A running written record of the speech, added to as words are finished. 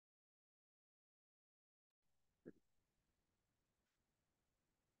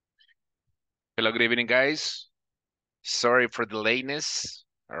Hello, good evening, guys. Sorry for the lateness.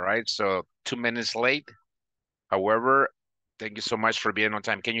 All right, so 2 minutes late. However, thank you so much for being on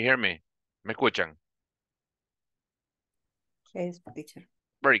time. Can you hear me? ¿Me escuchan? Yes, teacher.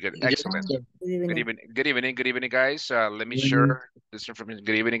 Very good, Yes, excellent. sir. Good Good evening. evening, good evening, good evening, guys. Let me Mm, share this information.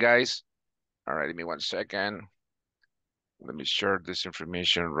 Good evening, guys. All right, give me 1 second. Let me share this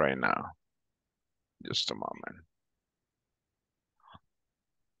information right now. Just a moment.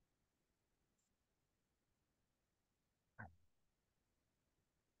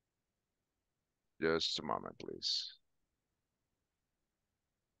 Just a moment, please.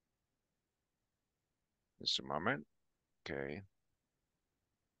 Just a moment. Okay.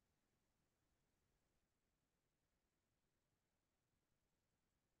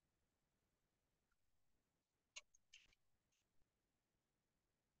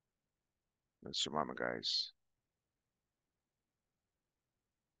 Just a moment, guys.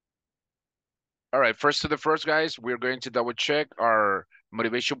 All right, first to the first, guys, we're going to double check our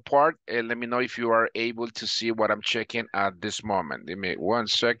motivation part and let me know if you are able to see what I'm checking at this moment. Give me 1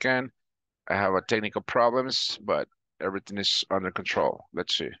 second. I have a technical problems, but everything is under control.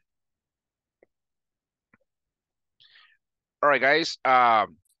 Let's see. All right, guys. I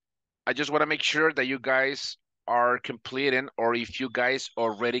just want to make sure that you guys are completing, or if you guys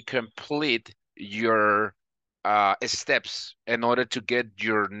already complete your steps in order to get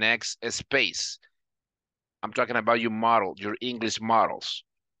your next space. I'm talking about your model, your English models.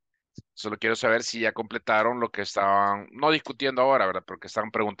 Solo quiero saber si ya completaron lo que estaban, no discutiendo ahora, ¿verdad? Porque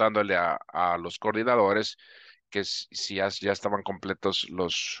estaban preguntándole a los coordinadores que si ya estaban completos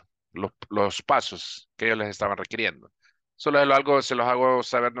los pasos que ellos les estaban requiriendo. Se los hago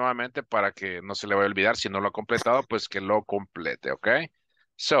saber nuevamente para que no se le vaya a olvidar. Si no lo ha completado, pues que lo complete, ¿ok?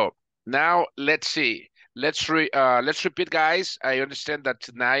 So, now let's see. Let's repeat, guys. I understand that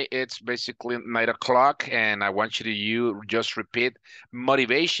tonight it's basically 9 o'clock, and I want you just repeat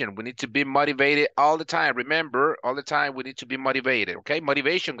motivation. We need to be motivated all the time. Remember, all the time we need to be motivated. Okay,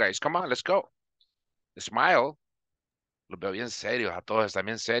 motivation, guys. Come on, let's go. Smile. Lo veo bien serios. A todos están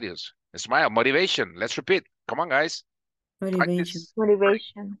bien serios. Smile. Motivation. Let's repeat. Come on, guys. Motivation. Practice.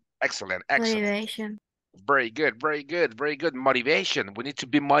 Motivation. Excellent. Excellent. Motivation. Very good, very good, very good. Motivation. We need to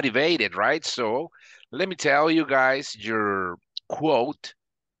be motivated, right? So let me tell you guys, your quote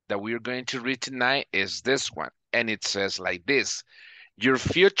that we're going to read tonight is this one. And it says like this: your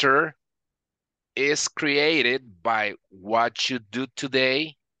future is created by what you do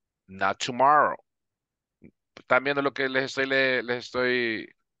today, not tomorrow. ¿Están viendo lo que les estoy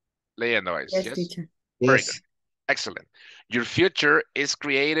leyendo, guys? Yes, Yes? teacher. Very good. yes. Excellent. Your future is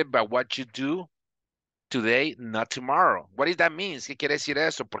created by what you do today, not tomorrow. What does that mean? ¿Qué quiere decir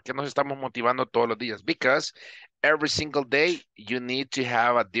eso? ¿Por qué nos estamos motivando todos los días? Because every single day you need to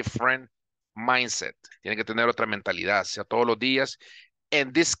have a different mindset. Tiene que tener otra mentalidad, o sea, todos los días.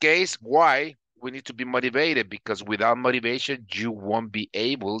 In this case, why we need to be motivated? Because without motivation, you won't be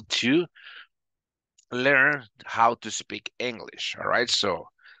able to learn how to speak English. All right. So,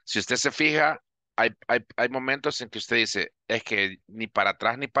 si usted se fija, hay momentos en que usted dice, es que ni para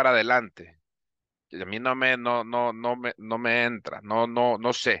atrás ni para adelante. A mí no me entra,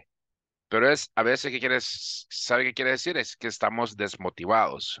 no sé. Pero es, a veces, ¿sabe qué quiere decir? Es que estamos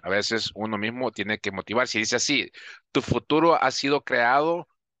desmotivados. A veces uno mismo tiene que motivarse. Y dice así, tu futuro ha sido creado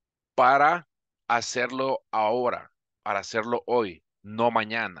para hacerlo ahora, para hacerlo hoy, no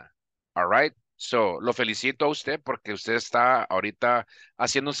mañana. All right? So, lo felicito a usted porque usted está ahorita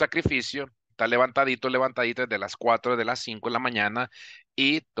haciendo un sacrificio, está levantadito, levantadita de las 4 de las 5 de la mañana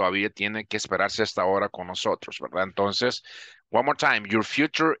y todavía tiene que esperarse hasta ahora con nosotros, ¿verdad? Entonces, one more time, your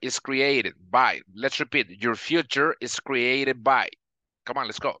future is created by, let's repeat, your future is created by. Come on,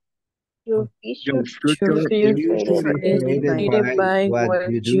 let's go. Your Your future Your future is is future created is created by created by by what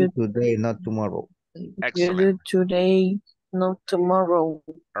what you do you today, not tomorrow. Excellent. do today, not tomorrow.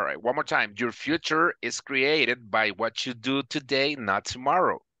 All right, one more time. Your future is created by what you do today, not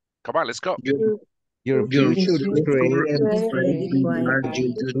tomorrow. Come on, let's go. Your, Your your future future is is created is created by created by by what what you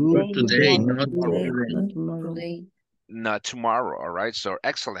you what do do you today, do today, not not today, tomorrow. tomorrow. not tomorrow. Not tomorrow. All right. So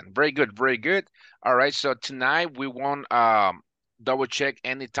excellent. Very good. Very good. All right. So tonight we won't double check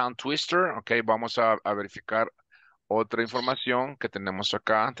any tongue twister. Okay. Vamos a verificar otra información que tenemos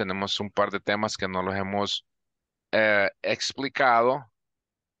acá. Tenemos un par de temas que no los hemos explicado,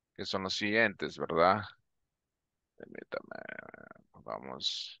 que son los siguientes, ¿verdad? Permítame.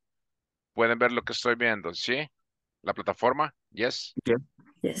 Vamos. ¿Pueden ver lo que estoy viendo? ¿Sí? ¿La plataforma? Yes. Yeah.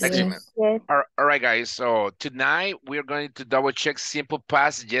 Yes. Excellent. Yes, yes. All right, guys. So tonight we're going to double check simple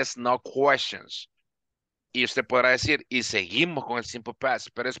past, yes, no questions. Y usted podrá decir, y seguimos con el simple past,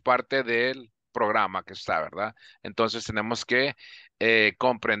 pero es parte del programa que está, ¿verdad? Entonces tenemos que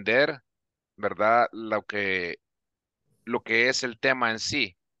comprender, ¿verdad? Lo que es el tema en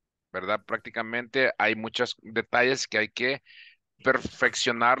sí, ¿verdad? Prácticamente hay muchos detalles que hay que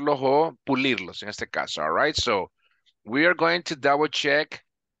perfeccionarlos o pulirlos en este caso, all right? So, we are going to double check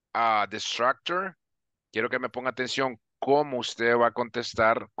the structure. Quiero que me ponga atención cómo usted va a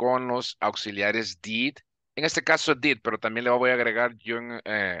contestar con los auxiliares did. En este caso did, pero también le voy a agregar yo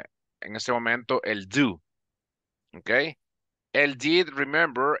en este momento el do, ¿ok? El did,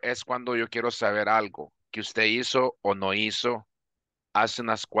 remember, es cuando yo quiero saber algo que usted hizo o no hizo hace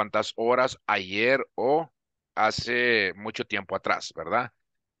unas cuantas horas, ayer o hace mucho tiempo atrás, ¿verdad?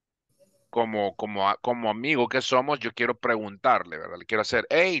 Como amigo que somos, yo quiero preguntarle, ¿verdad? Le quiero hacer,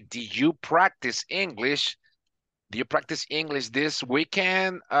 hey, did you practice English? Do you practice English this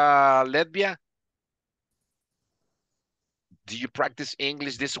weekend, Letvia? Do you practice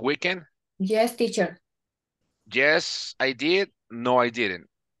English this weekend? Yes, teacher. Yes, I did. No, I didn't.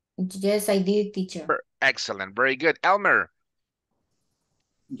 Yes, I did, teacher. Excellent. Very good. Elmer,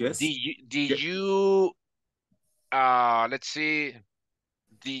 Yes. did Ye- you, let's see,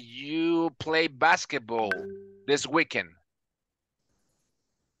 did you play basketball this weekend?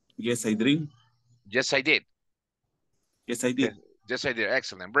 Yes, I drink. Yes, I did. Yes, I Yes, did. yes, I did.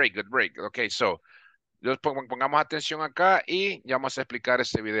 Excellent. Very good, very good. Okay, so, pongamos atención acá y ya vamos a explicar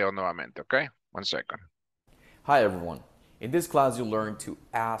este video nuevamente, okay? One second. Hi everyone. In this class you'll learn to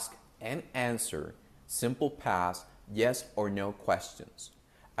ask and answer simple past yes or no questions.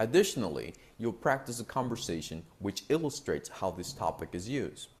 Additionally, you'll practice a conversation which illustrates how this topic is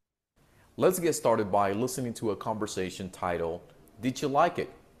used. Let's get started by listening to a conversation titled, Did you like it?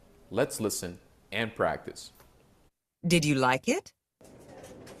 Let's listen and practice. Did you like it?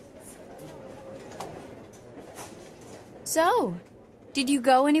 So, did you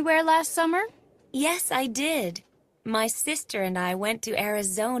go anywhere last summer? Yes, I did. My sister and I went to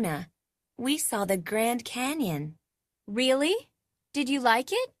Arizona. We saw the Grand Canyon. Really? Did you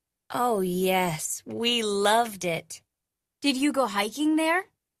like it? Oh, yes, we loved it. Did you go hiking there?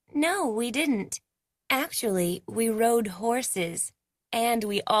 No, we didn't. Actually, we rode horses. And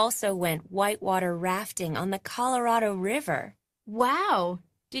we also went whitewater rafting on the Colorado River. Wow.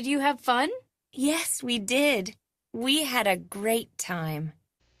 Did you have fun? Yes, we did. We had a great time.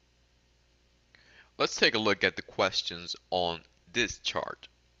 Let's take a look at the questions on this chart.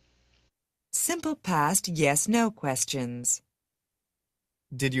 Simple past yes/no questions.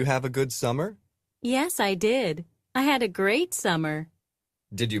 Did you have a good summer? Yes, I did. I had a great summer.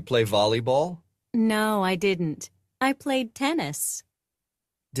 Did you play volleyball? No, I didn't. I played tennis.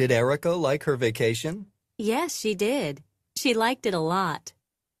 Did Erica like her vacation? Yes, she did. She liked it a lot.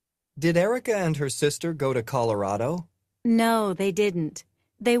 Did Erica and her sister go to Colorado? No, they didn't.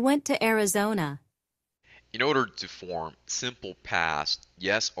 They went to Arizona. In order to form simple past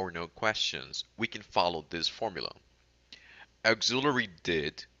yes or no questions, we can follow this formula. Auxiliary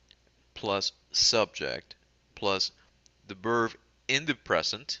did plus subject plus the verb in the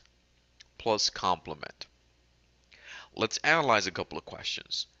present plus complement. Let's analyze a couple of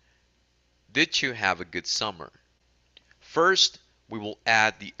questions. Did you have a good summer? First, we will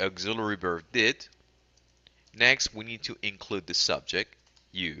add the auxiliary verb did. Next, we need to include the subject,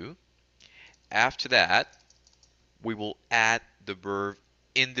 you. After that, we will add the verb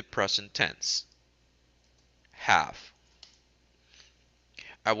in the present tense, have.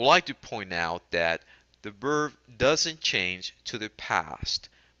 I would like to point out that the verb doesn't change to the past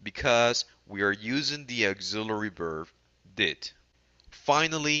because we are using the auxiliary verb did.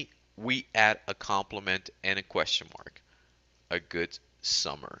 Finally, we add a complement and a question mark. A good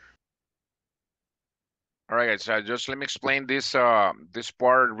summer. All right, guys, just let me explain this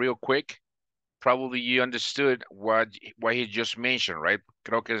part real quick. Probably you understood what he just mentioned, right?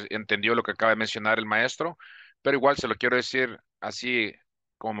 Creo que entendió lo que acaba de mencionar el maestro, pero igual se lo quiero decir así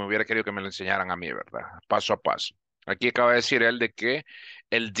como me hubiera querido que me lo enseñaran a mí, ¿verdad? Paso a paso. Aquí acaba de decir él de que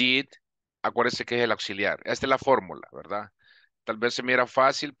el did, acuérdese que es el auxiliar. Esta es la fórmula, ¿verdad? Tal vez se mira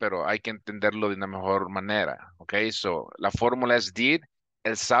fácil, pero hay que entenderlo de una mejor manera, ¿ok? So, la fórmula es did,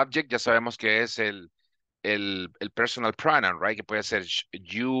 el subject ya sabemos que es el personal pronoun, right? Que puede ser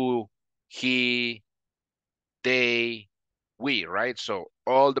you, he, they, we, right? So,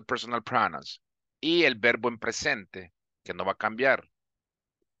 all the personal pronouns. Y el verbo en presente, que no va a cambiar,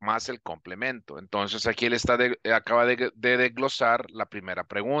 más el complemento. Entonces, aquí él acaba de desglosar la primera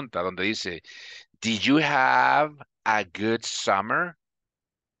pregunta, donde dice, did you have a good summer?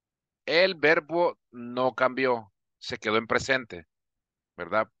 El verbo no cambió, se quedó en presente,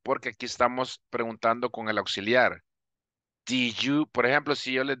 ¿verdad? Porque aquí estamos preguntando con el auxiliar. Did you, por ejemplo,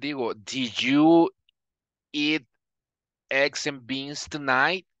 si yo les digo, did you eat eggs and beans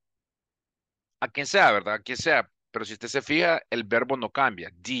tonight? A quien sea, ¿verdad? A quien sea. Pero si usted se fija, el verbo no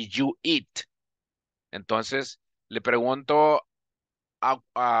cambia. Did you eat? Entonces, le pregunto a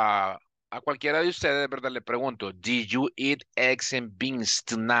cualquiera de ustedes, ¿verdad? Le pregunto, did you eat eggs and beans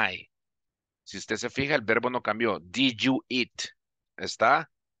tonight? Si usted se fija, el verbo no cambió. Did you eat? Está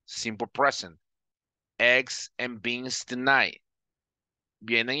simple present. Eggs and beans tonight.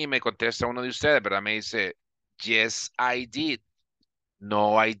 Vienen y me contesta uno de ustedes, ¿verdad? Me dice, yes, I did.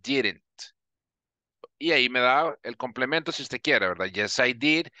 No, I didn't. Y ahí me da el complemento si usted quiere, ¿verdad? Yes, I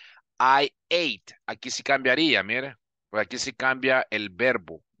did. I ate. Aquí sí cambiaría, mire. Pues aquí sí cambia el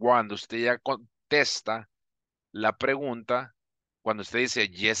verbo. Cuando usted ya contesta la pregunta, cuando usted dice,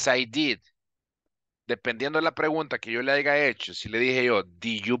 yes, I did, dependiendo de la pregunta que yo le haya hecho, si le dije yo,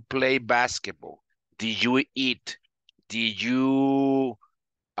 did you play basketball? Did you eat? Did you,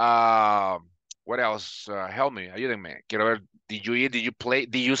 uh, what else? Help me, ayúdenme. Quiero ver, did you eat? Did you play?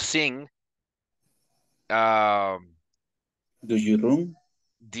 Did you sing? Do you run?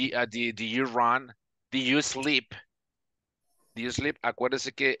 Did you run? Did you sleep? Did you sleep?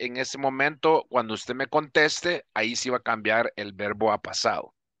 Acuérdese que en ese momento, cuando usted me conteste, ahí sí va a cambiar el verbo a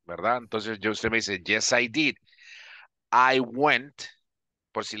pasado, ¿verdad? Entonces usted me dice, yes, I did. I went.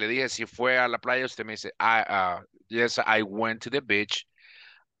 Por si le dije si fue a la playa, usted me dice, yes, I went to the beach.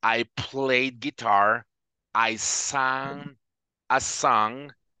 I played guitar. I sang a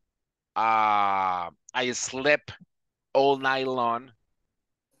song. I slept all night long.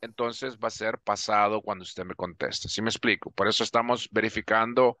 Entonces va a ser pasado cuando usted me conteste. ¿Sí me explico? Por eso estamos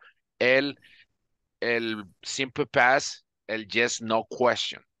verificando el, el simple past, el yes, no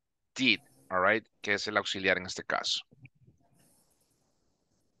question. Did, all right, que es el auxiliar en este caso.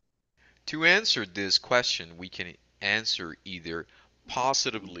 To answer this question, we can answer either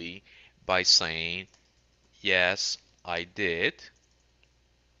positively by saying, yes, I did,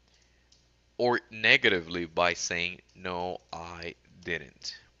 or negatively by saying, no, I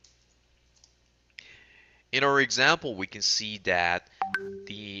didn't. In our example, we can see that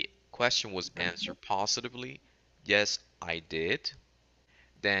the question was answered positively. Yes, I did.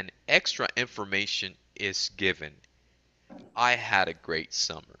 Then extra information is given. I had a great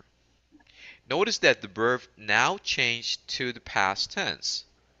summer. Notice that the verb now changed to the past tense.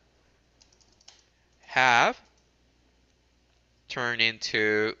 Have turned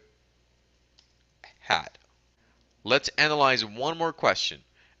into had. Let's analyze one more question.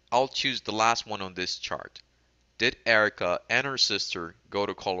 I'll choose the last one on this chart. Did Erica and her sister go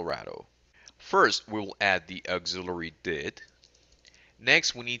to Colorado? First, we will add the auxiliary did.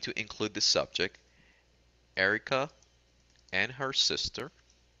 Next, we need to include the subject, Erica and her sister.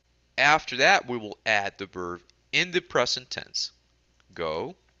 After that, we will add the verb in the present tense,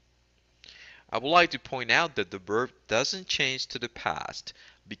 go. I would like to point out that the verb doesn't change to the past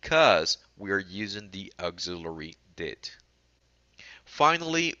because we are using the auxiliary did.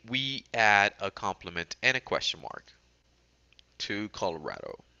 Finally, we add a complement and a question mark. To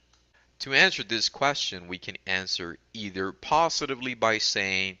Colorado. To answer this question, we can answer either positively by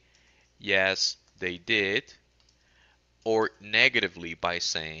saying, yes, they did, or negatively by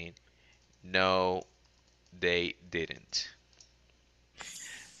saying, no, they didn't.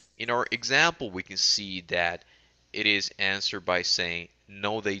 In our example, we can see that it is answered by saying,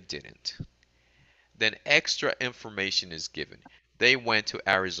 no, they didn't. Then extra information is given. They went to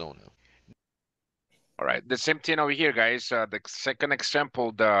Arizona. All right, the same thing over here, guys. The second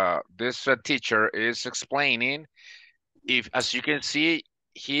example, this teacher is explaining. If, as you can see,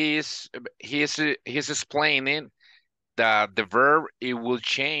 he's explaining that the verb it will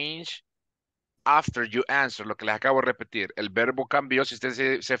change after you answer. Lo que les acabo de repetir, el verbo cambió. Si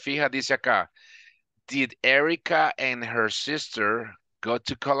usted se fija, dice acá, did Erica and her sister go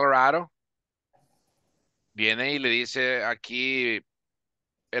to Colorado? Viene y le dice aquí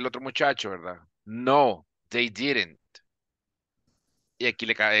el otro muchacho, ¿verdad? No, they didn't. Y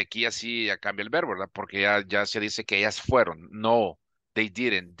aquí así ya cambia el verbo, ¿verdad? Porque ya se dice que ellas fueron. No, they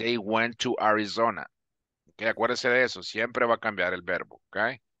didn't. They went to Arizona. Okay, acuérdese de eso. Siempre va a cambiar el verbo,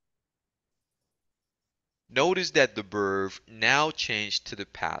 ¿ok? Notice that the verb now changed to the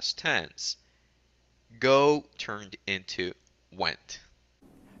past tense. Go turned into went.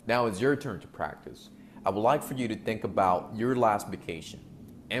 Now it's your turn to practice. I would like for you to think about your last vacation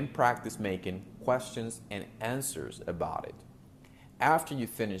and practice making questions and answers about it. After you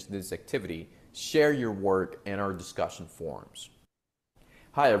finish this activity, share your work in our discussion forums.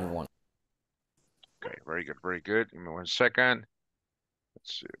 Hi, everyone. Okay, very good, very good. Give me 1 second.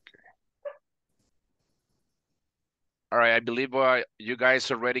 Let's see, okay. All right, I believe you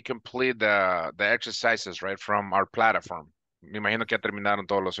guys already complete the exercises, right, from our platform. Me imagino que ya terminaron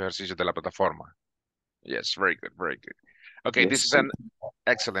todos los ejercicios de la plataforma. Yes, very good, very good. Okay, this is an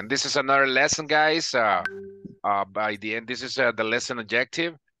excellent. This is another lesson, guys. By the end, this is the lesson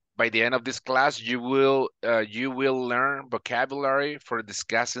objective. By the end of this class, you will learn vocabulary for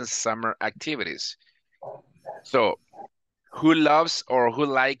discussing summer activities. So, who loves or who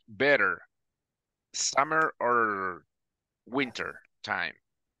like better, summer or winter time?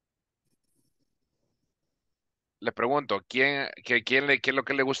 Le pregunto, ¿qué es lo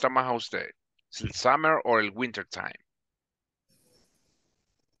que le gusta más a usted? ¿El summer or el winter time?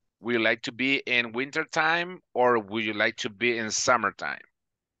 Would you like to be in winter time or would you like to be in summertime?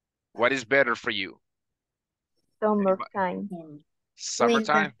 What is better for you? Summertime.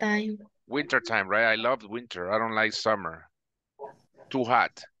 Summertime? Winter time. Winter time, right? I love winter. I don't like summer. Too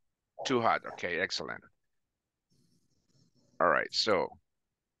hot. Too hot. Okay, excellent. All right, so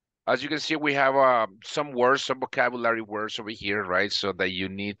as you can see, we have some words, some vocabulary words over here, right? So that you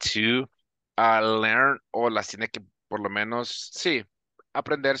need to learn o las tiene que por lo menos, sí,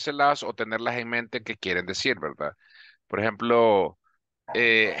 aprendérselas o tenerlas en mente que quieren decir, ¿verdad? Por ejemplo,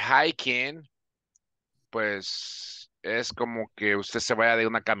 hiking, pues es como que usted se vaya de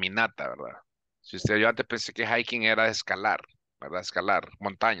una caminata, ¿verdad? Si usted, yo antes pensé que hiking era escalar, ¿verdad? Escalar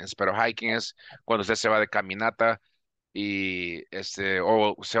montañas, pero hiking es cuando usted se va de caminata y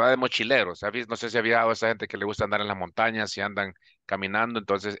o se va de mochilero, ¿sabes? No sé si había a esa gente que le gusta andar en las montañas y andan caminando,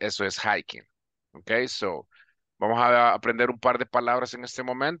 entonces eso es hiking. Ok, so vamos a aprender un par de palabras en este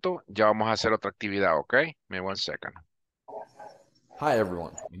momento, ya vamos a hacer otra actividad, ok? Me 1 second. Hi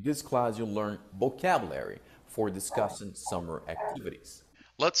everyone. In this class you'll learn vocabulary for discussing summer activities.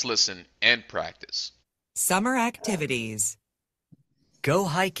 Let's listen and practice. Summer activities. Go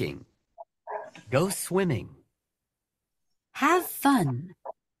hiking. Go swimming. Have fun.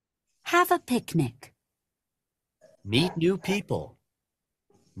 Have a picnic. Meet new people.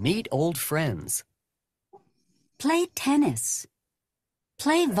 Meet old friends. Play tennis.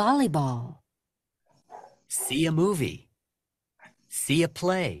 Play volleyball. See a movie. See a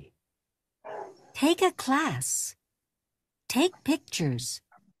play. Take a class. Take pictures.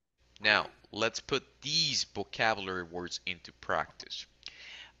 Now, let's put these vocabulary words into practice.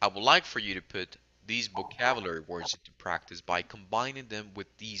 I would like for you to put these vocabulary words into practice by combining them with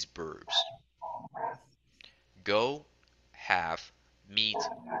these verbs. Go, have, meet,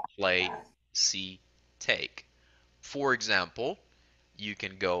 play, see, take. For example, you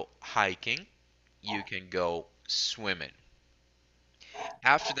can go hiking, you can go swimming.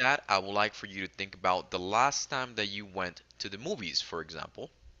 After that, I would like for you to think about the last time that you went to the movies, for example,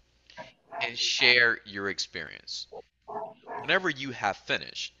 and share your experience. Whenever you have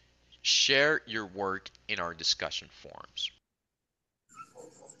finished, share your work in our discussion forums.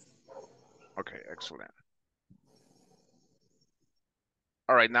 Okay, excellent.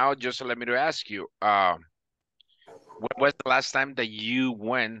 All right, now just let me to ask you, when was the last time that you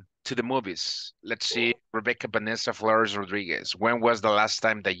went to the movies? Let's see, Rebecca, Vanessa, Flores, Rodriguez. When was the last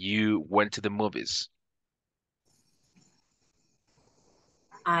time that you went to the movies?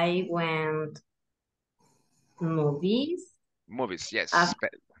 I went movies. Movies, yes.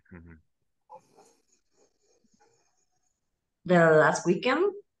 The last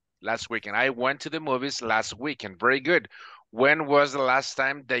weekend. Last weekend. I went to the movies last weekend. Very good. When was the last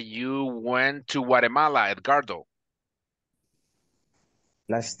time that you went to Guatemala, Edgardo?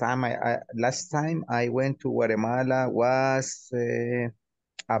 Last time I went to Guatemala was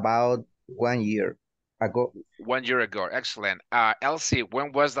about 1 year ago. 1 year ago. Excellent. Elsie,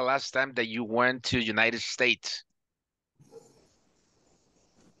 when was the last time that you went to United States?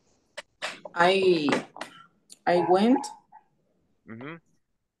 I went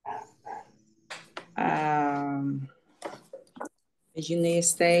United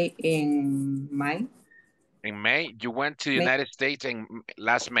States in May. In May? You went to United States in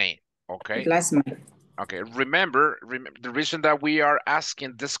last May. Okay. Last May. Okay. Remember, the reason that we are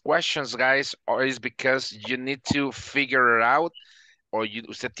asking these questions, guys, is because you need to figure it out, or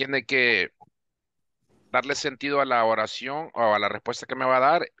usted tiene que darle sentido a la oración o a la respuesta que me va a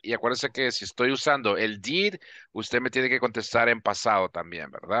dar. Y acuérdese que si estoy usando el did, usted me tiene que contestar en pasado también,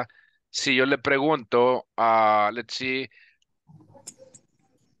 ¿verdad? Si yo le pregunto, let's see,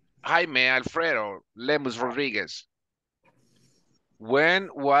 Jaime Alfredo Lemus Rodriguez, when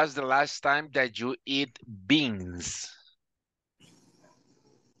was the last time that you eat beans?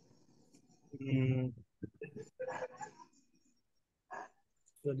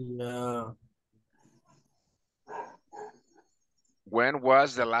 When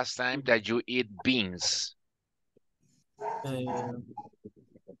was the last time that you eat beans?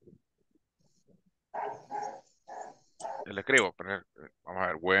 Le escribo. Vamos a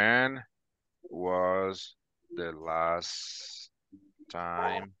ver. When was the last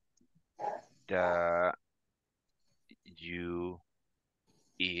time that you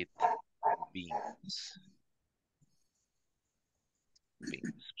eat beans?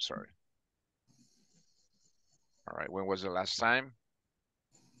 Beans, sorry. All right, when was the last time?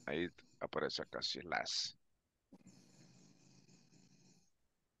 Ahí aparece acá, sí, last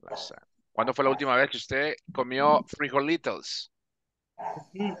time. ¿Cuándo fue la última vez que usted comió frijolitos?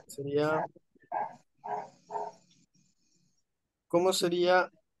 Sería, ¿cómo sería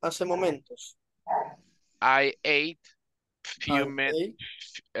hace momentos? I ate few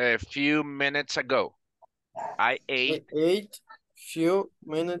minutes ago. I ate few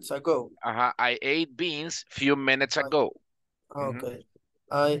minutes ago. I ate beans few minutes ago. Okay.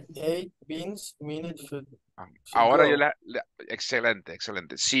 I ate beans minutes Ahora yo ago. excelente,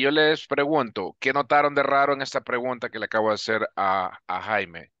 excelente. Si yo les pregunto, ¿qué notaron de raro en esta pregunta que le acabo de hacer a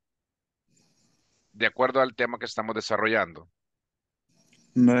Jaime? De acuerdo al tema que estamos desarrollando.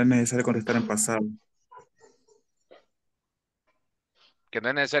 No es necesario contestar en pasado. Que no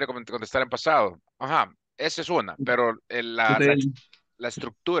es necesario contestar en pasado. Ajá, esa es una, pero la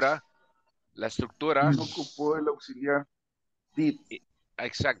estructura, No ocupó el auxiliar. Did.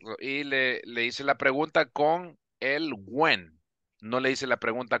 Exacto, y le hice la pregunta con el when, no le hice la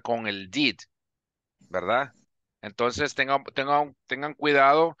pregunta con el did, ¿verdad? Entonces tengan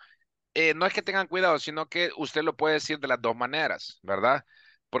cuidado. No es que tengan cuidado, sino que usted lo puede decir de las dos maneras, ¿verdad?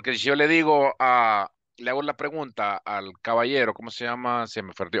 Porque si yo le digo le hago la pregunta al caballero, ¿cómo se llama? Se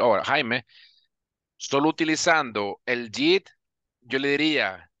me perdió. Oh, Jaime, solo utilizando el did, yo le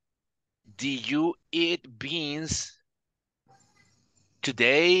diría, did you eat beans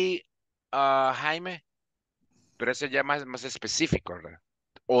today, Jaime? Pero ese ya más específico, ¿verdad?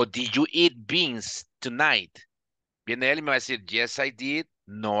 O did you eat beans tonight? Viene él y me va a decir, yes, I did.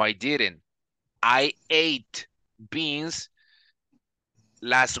 No, I didn't. I ate beans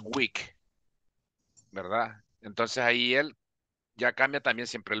last week, ¿verdad? Entonces ahí él ya cambia también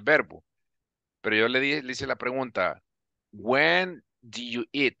siempre el verbo. Pero yo le hice la pregunta, when do you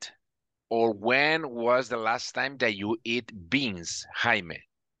eat? Or when was the last time that you eat beans, Jaime?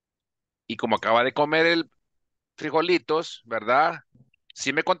 Y como acaba de comer el frijolitos, ¿verdad?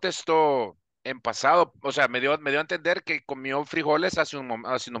 Sí me contestó en pasado, o sea, me dio a entender que comió frijoles hace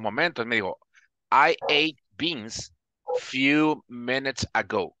unos momentos. Me dijo, I ate beans few minutes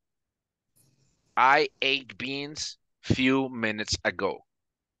ago. I ate beans few minutes ago.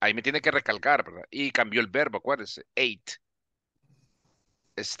 Ahí me tiene que recalcar, ¿verdad? Y cambió el verbo, acuérdese. Ate.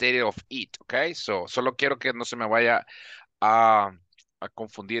 State of eat, ¿ok? Solo quiero que no se me vaya a, a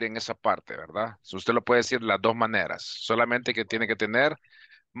confundir en esa parte, ¿verdad? Usted lo puede decir de las dos maneras. Solamente que tiene que tener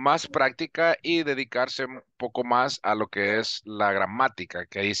más práctica y dedicarse un poco más a lo que es la gramática,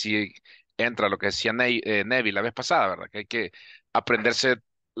 que ahí sí entra lo que decía Nevi la vez pasada, ¿verdad? Que hay que aprenderse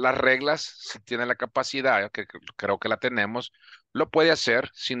las reglas, si tiene la capacidad, que creo que la tenemos, lo puede hacer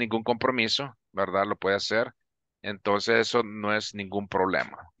sin ningún compromiso, ¿verdad? Lo puede hacer. Entonces eso no es ningún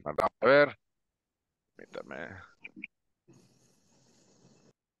problema, ¿verdad? A ver, permítame.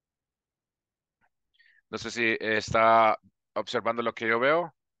 No sé si está observando lo que yo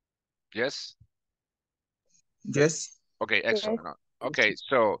veo. Yes. Yes. Okay, excellent. Okay,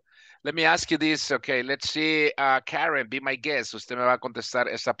 so let me ask you this. Okay, let's see. Karen, be my guest. Usted me va a contestar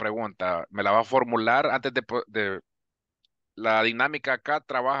esta pregunta. Me la va a formular antes de la dinámica acá.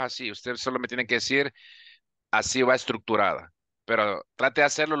 Trabaja así. Usted solo me tiene que decir así va estructurada. Pero trate de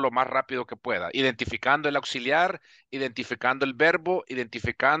hacerlo lo más rápido que pueda. Identificando el auxiliar, identificando el verbo,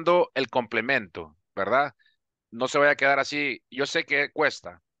 identificando el complemento, ¿verdad? No se vaya a quedar así. Yo sé que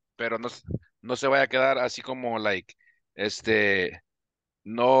cuesta, pero no se vaya a quedar así como like,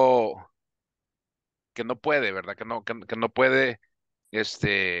 no, que no puede, ¿verdad? Que no puede,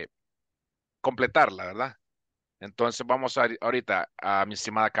 completarla, ¿verdad? Entonces vamos ahorita a mi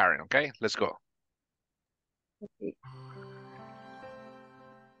estimada Karen, ¿ok? Let's go. Okay.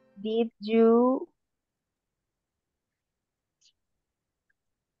 Did you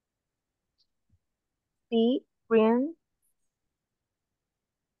see friends?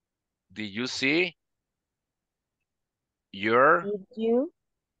 Did you see your... Did you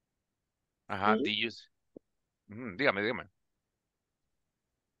Ajá, see? did you... dígame.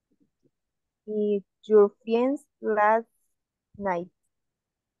 Did your friends last night?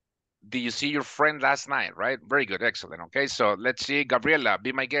 Did you see your friend last night, right? Very good, excellent. Okay, so let's see, Gabriela,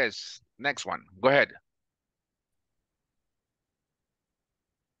 be my guest. Next one, go ahead.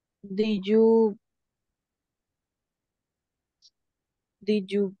 Did you Did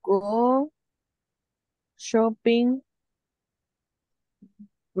you go shopping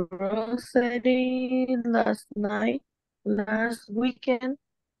grocery last weekend?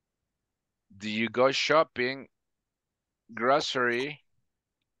 Do you go shopping grocery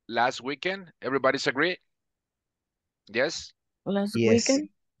last weekend? Everybody's agree? Yes? Last Yes. weekend?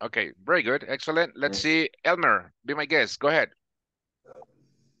 Okay, very good. Excellent. Let's see. Elmer, be my guest. Go ahead.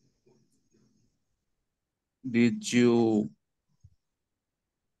 Did you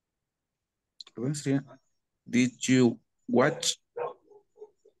watch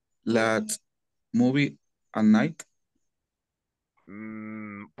that movie at night?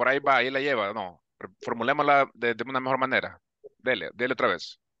 Por ahí va, ahí la lleva, no. Formulémosla de una mejor manera. Dele otra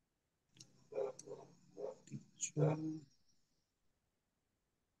vez.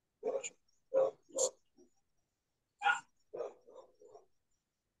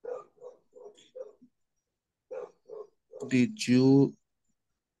 Did you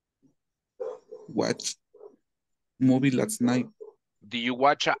watch movie last night? Do you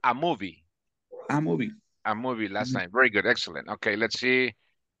watch a movie? A movie. A movie last night. Very good. Excellent. Okay, let's see.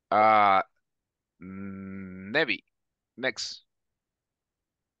 Nevi. Next.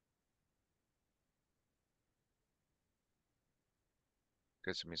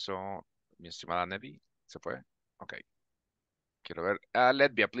 ¿Qué se me hizo mi estimada Nevi? ¿Se fue? Ok. Quiero ver.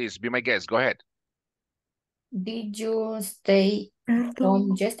 Letvia, please. Be my guest. Go ahead. Did you stay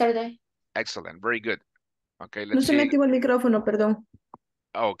home yesterday? Excellent. Very good. Okay, No let's se me see. activó el micrófono, perdón.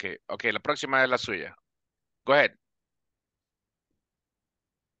 Ok, ok. La próxima es la suya. Go ahead.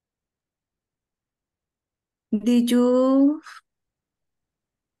 Did you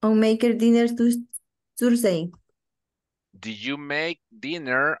make a dinner Thursday? Did you make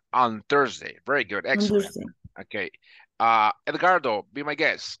dinner on Thursday? Very good. On Excellent. Thursday. Okay. Edgardo, be my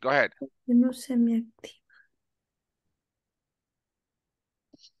guest. Go ahead. No se me activa.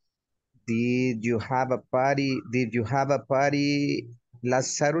 Did you have a party? Did you have a party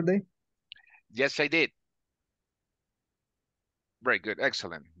last Saturday? Yes, I did. Very good.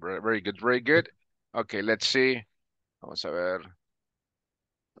 Excellent. Very good. Very good. Okay, let's see. Vamos a ver.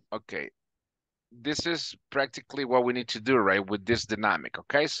 Okay. This is practically what we need to do, right, with this dynamic.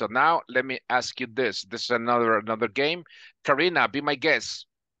 Okay, so now let me ask you this. This is another game. Karina, be my guest.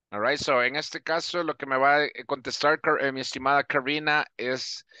 All right, so en este caso lo que me va a contestar mi estimada Karina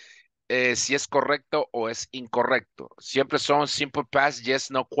es si es correcto o es incorrecto. Siempre son simple past, yes,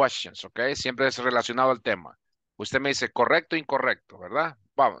 no questions, ¿ok? Siempre es relacionado al tema. Usted me dice correcto o incorrecto, ¿verdad?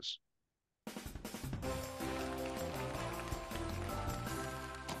 Vamos.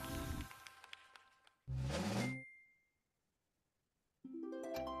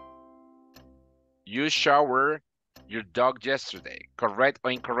 You showered your dog yesterday. Correct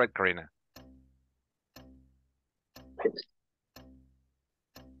or incorrect, Karina?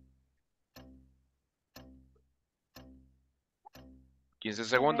 ¿15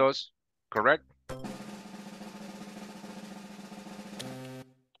 segundos? Correct?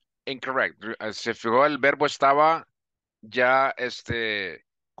 Incorrect. Se fijó, el verbo estaba ya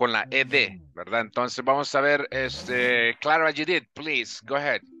con la ed, ¿verdad? Entonces vamos a ver, Clara, you did, please, go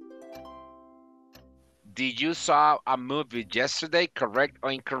ahead. Did you saw a movie yesterday? Correct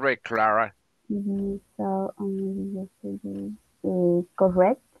or incorrect, Clara? You saw a movie yesterday.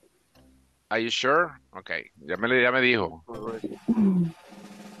 Correct. Are you sure? Okay, ya me dijo.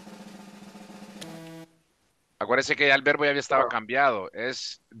 Acuérdese que ya el verbo ya estaba cambiado.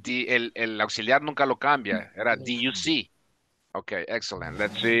 Es el auxiliar nunca lo cambia. Era DUC. Okay, excellent.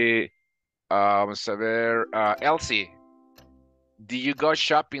 Let's see. Vamos a ver. Elsie, did you go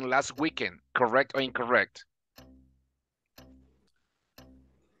shopping last weekend? Correct or incorrect?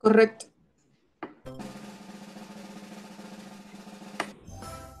 Correct.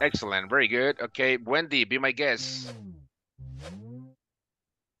 Excellent. Very good. Okay, Wendy, be my guest.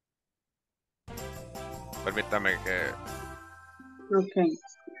 Permítame que... Okay.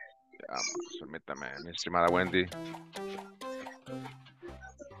 Permítame, mi estimada Wendy.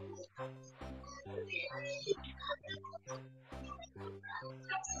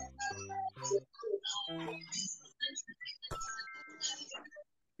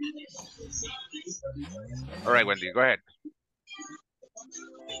 All right, Wendy, go ahead.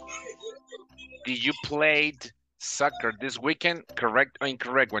 Did you play soccer this weekend? Correct or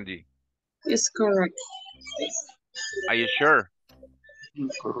incorrect, Wendy? It's correct. Are you sure?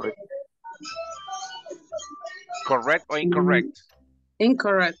 Correct. Correct or incorrect?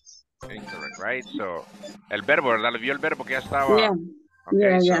 Incorrect. Incorrect, right? So, el verbo, ¿verdad? Vio el verbo que ya estaba. Yeah.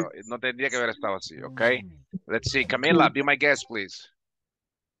 Okay, Yeah. so no tendría que haber estado así, okay? Let's see. Camila, be my guest, please.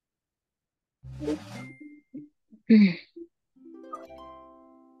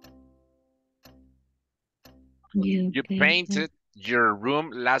 You painted your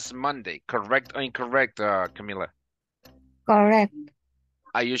room last Monday. Correct or incorrect, Camila? Correct.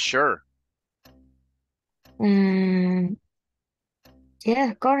 Are you sure?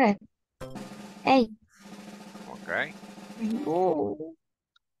 Yeah, correct. Hey. Okay. Oh.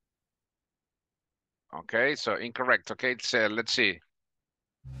 Okay, so incorrect. Okay, so let's see.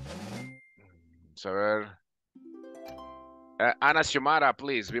 So, Ana Xiomara,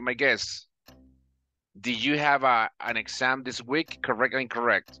 please be my guest. Did you have an exam this week? Correct or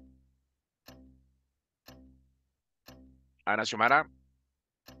incorrect? Ana Xiomara.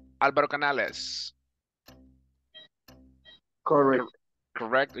 Álvaro Canales. Correct.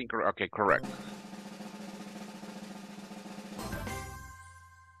 Correct, incorrect. Okay, correct.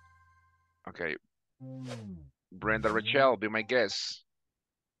 Okay. Brenda Rachel, be my guest.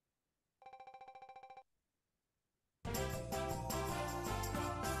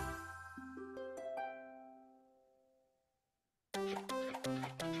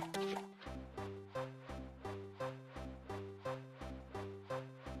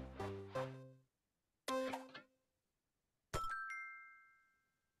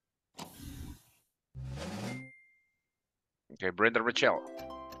 Okay, Brenda Rachel.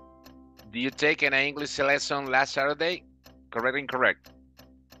 Do you take an English lesson last Saturday? Correct or incorrect?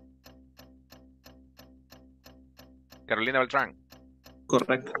 Carolina Beltrán.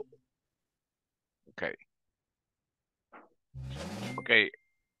 Correct. Okay. Okay.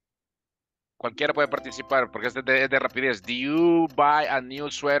 Cualquiera puede participar porque es de rapidez. Do you buy a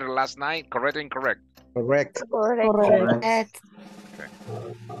new sweater last night? Correct or incorrect? Correct. Correct. Okay.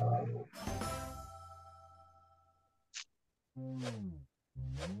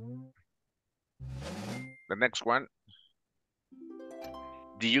 The next one.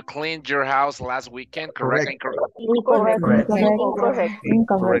 Do you clean your house last weekend? Correct. Correct. Incorrect. Incorrect.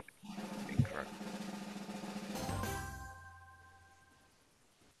 Incorrect.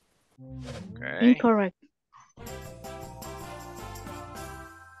 Okay. Incorrect.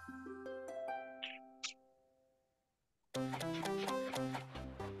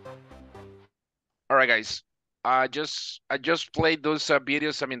 All right, guys. I just played those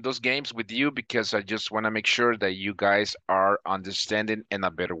videos, those games with you because I just want to make sure that you guys are understanding in a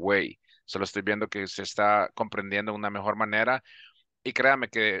better way. Solo estoy viendo que se está comprendiendo de una mejor manera. Y créame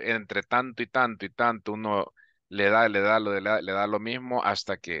que entre tanto y tanto y tanto uno le da lo mismo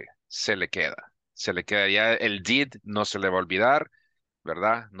hasta que se le queda. Se le queda ya el did, no se le va a olvidar,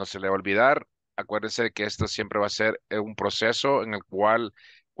 ¿verdad? No se le va a olvidar. Acuérdense que esto siempre va a ser un proceso en el cual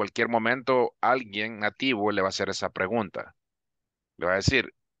cualquier momento alguien nativo le va a hacer esa pregunta. Le va a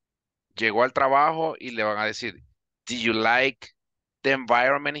decir, llegó al trabajo y le van a decir, do you like the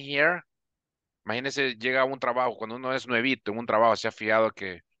environment here? Imagínese, llega a un trabajo, cuando uno es nuevito, en un trabajo, se ha fijado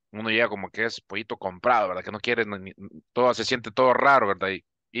que uno llega como que es pollito comprado, ¿verdad? Que no quiere, todo se siente todo raro, ¿verdad?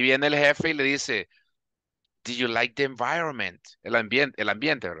 Y viene el jefe y le dice, do you like the environment? El ambiente,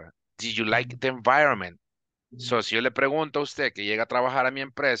 ¿verdad? Do you like the environment? So, si yo le pregunto a usted que llega a trabajar a mi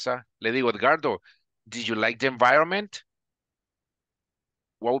empresa, le digo, Edgardo, did you like the environment?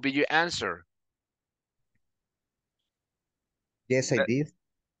 What would be your answer? Yes, I did.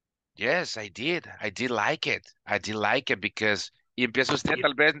 Yes, I did. I did like it. I did like it because... Y empieza usted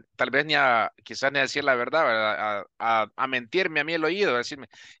tal vez quizás ni a decir la verdad, ¿verdad? A mentirme a mí el oído, a decirme,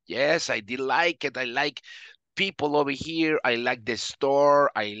 yes, I did like it. I like people over here. I like the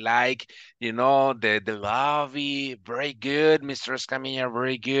store. I like, the lobby. Very good, Mr. Escamilla,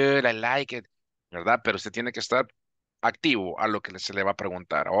 very good. I like it. ¿Verdad? Pero usted tiene que estar activo a lo que se le va a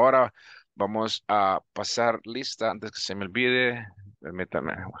preguntar. Ahora vamos a pasar lista antes que se me olvide.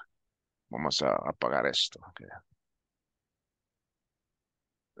 Permítame. Vamos a apagar esto. Okay.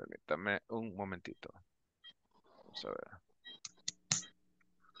 Permítame un momentito. Vamos a ver.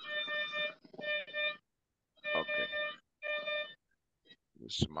 Okay.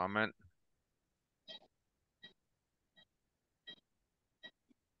 Just a moment.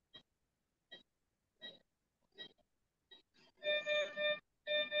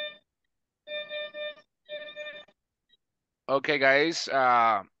 Okay, guys.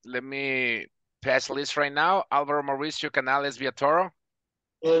 Let me pass list right now. Álvaro Mauricio Canales Villatoro.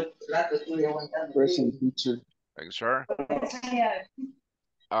 Present, teacher. Thank you, sir.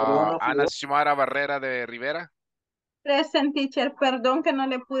 Ana Xiomara Barrera de Rivera. Present, teacher. Perdón que no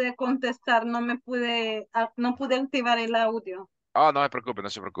le pude contestar, no pude activar el audio. Oh, no se preocupe, no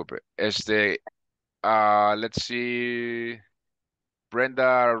se preocupe. Let's see.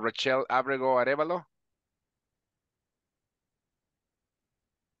 Brenda Rachel Abrego Arevalo.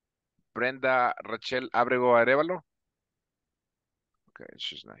 Brenda Rachel Abrego Arevalo. Okay,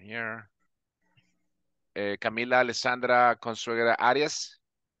 she's not here. Camila Alessandra Consuegra Arias.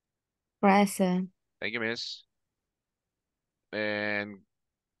 Present. Thank you, miss. And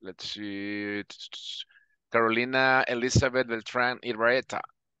let's see. Carolina Elizabeth Beltran Irraeta.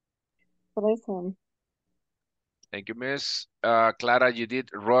 Present. Thank you, miss. Clara Judith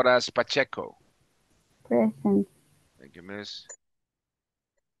Rodas Pacheco. Present. Thank you, miss.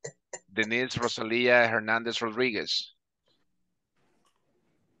 Denise Rosalia Hernandez Rodriguez.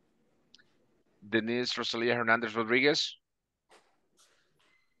 Denise Rosalia Hernandez Rodriguez.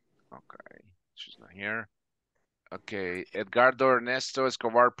 Okay, she's not here. Okay, Edgardo Ernesto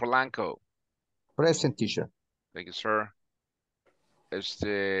Escobar Polanco. Present, teacher. Thank you, sir.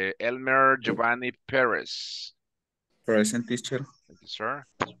 Elmer Giovanni Perez. Present, teacher. Thank you, sir.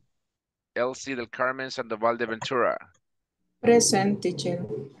 Elsie del Carmen Sandoval de Ventura. Present, teacher.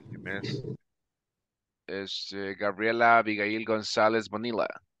 Thank you, miss. Gabriela Abigail González Bonilla.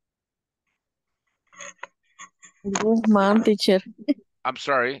 Guzmán, teacher. I'm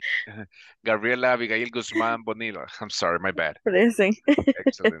sorry. Gabriela Abigail Guzmán Bonilla. I'm sorry, my bad. Present.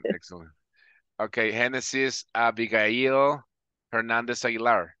 Excellent, excellent. Okay, Genesis Abigail Hernandez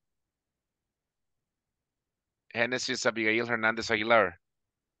Aguilar. Genesis Abigail Hernandez Aguilar.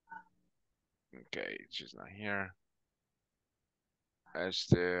 Okay, she's not here.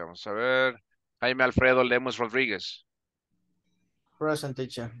 Vamos a ver. Jaime Alfredo Lemus Rodríguez. Present,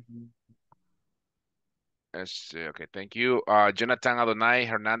 teacher. Okay, thank you. Jonathan Adonai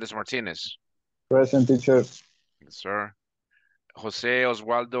Hernandez Martinez. Present, teacher. Yes, sir. Jose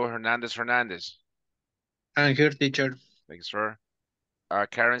Oswaldo Hernandez Hernandez. I'm here, teacher. Thank you, sir.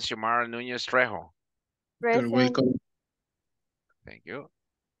 Karen Xiomara Nunez Trejo. You're welcome. Thank you.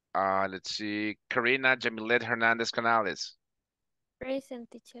 Let's see. Karina Jamilet Hernandez Canales. Present,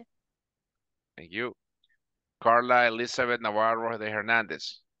 teacher. Thank you. Carla Elizabeth Navarro de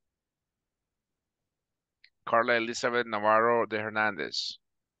Hernandez. Carla Elizabeth Navarro de Hernandez.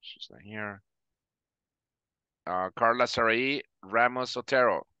 She's not here. Carla Sarai Ramos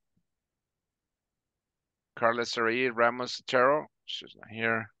Otero. Carla Sarai Ramos Otero. She's not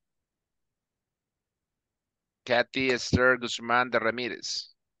here. Kathy Esther Guzmán de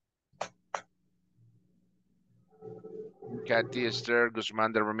Ramírez. Kathy Esther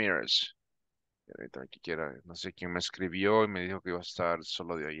Guzmán de Ramírez. Ahorita que quiera, no sé quién me escribió y me dijo que iba a estar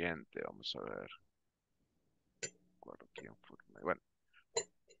solo de oyente. Vamos a ver. Bueno.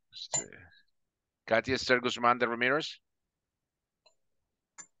 Katy Esther Guzmán de Ramírez.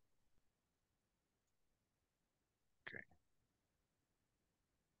 Okay.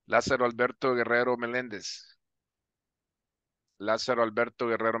 Lázaro Alberto Guerrero Meléndez. Lázaro Alberto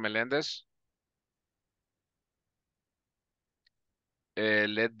Guerrero Meléndez.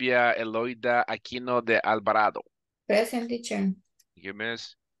 Ledvia Eloida Aquino de Alvarado. Present, teacher. Thank you,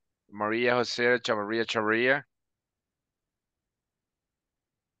 miss. María José Chavarría Chavarría.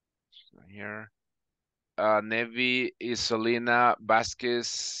 Here. Nevi Isolina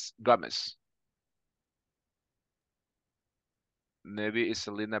Vázquez Gómez. Nevi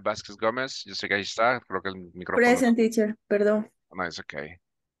Isolina Vázquez Gómez. Yo sé que ahí está. Creo que el micrófono. Present, teacher. Perdón. No, es okay.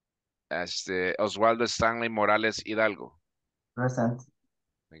 Oswaldo Stanley Morales Hidalgo. Present.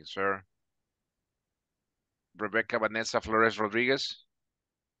 Thank you, sir. Rebecca Vanessa Flores Rodríguez.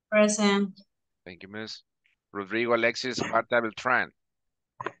 Present. Thank you, miss. Rodrigo Alexis Mata Beltrán.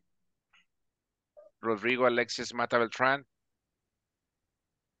 Rodrigo Alexis Mata Beltrán.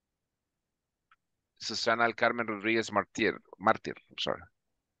 Susana Al Carmen Rodríguez Mártir. I'm sorry.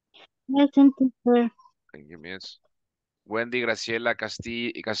 Present, teacher. Thank you, miss. Wendy Graciela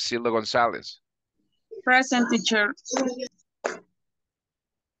Castillo González. Present, teacher.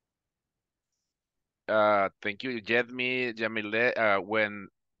 Thank you. Jedmi Jamile,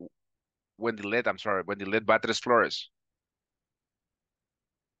 Wendy Batres Flores.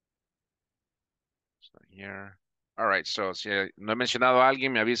 Here. All right, so si no he mencionado a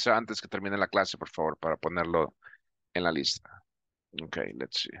alguien, me avisa antes que termine la clase, por favor, para ponerlo en la lista. Okay,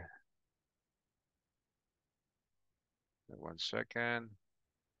 let's see. One second.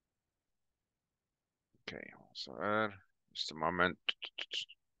 Okay, vamos a ver. Just a moment.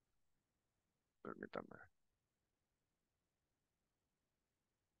 Permítame.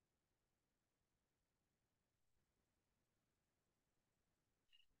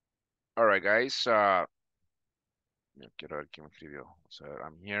 All right, guys. Yo quiero ver quién me escribió. Vamos a ver.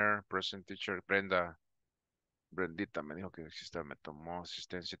 I'm here. Present teacher. Brendita me dijo que existe. Me tomó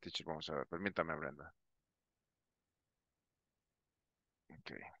asistencia teacher. Vamos a ver. Permítame, Brenda.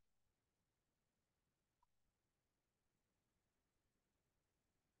 Okay.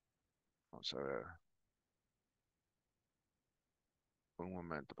 Vamos a ver. Un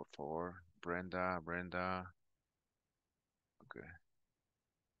momento, por favor. Brenda. Ok.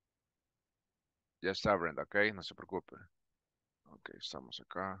 Ya está Brenda, ok, no se preocupe. Ok, estamos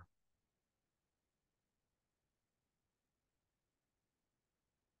acá.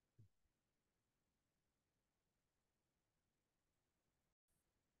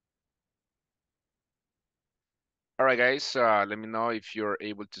 All right, guys, let me know if you're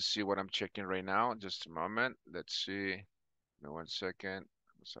able to see what I'm checking right now. Just a moment. Let's see. Give me 1 second.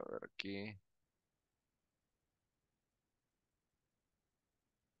 Vamos a ver aquí.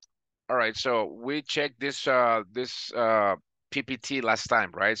 All right, so we checked this PPT last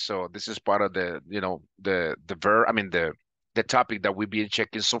time, right? So this is part of the, the verb, I mean the topic that we've been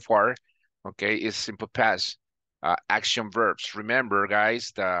checking so far, okay, is simple past, action verbs. Remember,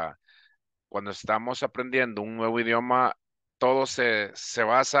 guys, cuando estamos aprendiendo un nuevo idioma, todo se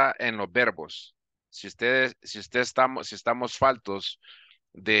basa en los verbos. Si estamos faltos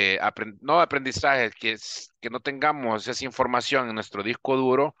de no aprendizaje, que no tengamos esa información en nuestro disco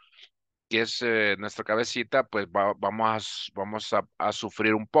duro, que es nuestra cabecita, pues vamos a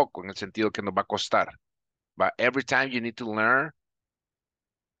sufrir un poco en el sentido que nos va a costar. But every time you need to learn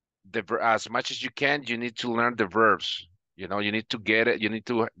as much as you can, you need to learn the verbs. You need to get it. You need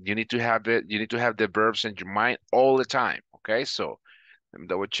to have it. You need to have the verbs in your mind all the time. Okay, so let me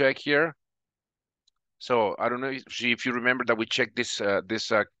double check here. So I don't know if you remember that we checked this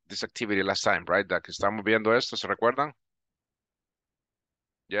activity last time, right? That que estamos viendo esto, ¿se recuerdan?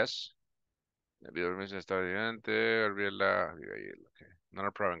 Yes. Está evidente, Gabriela. Okay, not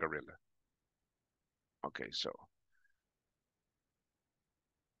a problem, Gabriela. Okay,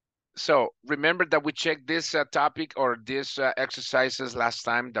 so remember that we checked this topic or this exercises last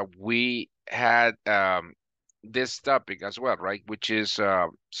time that we had this topic as well, right? Which is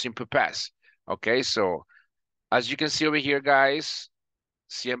simple past. Okay, so as you can see over here, guys,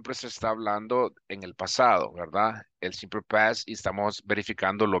 siempre se está hablando en el pasado, ¿verdad? El simple past y estamos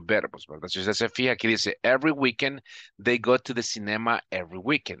verificando los verbos, ¿verdad? Si usted se fija, aquí dice, every weekend, they go to the cinema every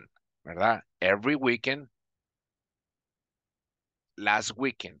weekend, ¿verdad? Every weekend, last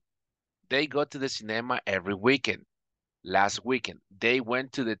weekend. They go to the cinema every weekend, last weekend. They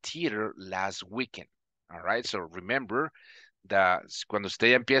went to the theater last weekend, all right? So remember that cuando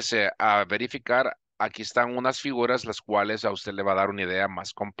usted empiece a verificar, aquí están unas figuras las cuales a usted le va a dar una idea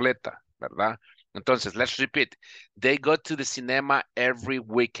más completa, ¿verdad? Entonces, let's repeat. They go to the cinema every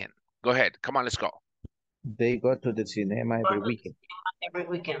weekend. Go ahead. Come on, let's go. They go to the cinema every weekend. Every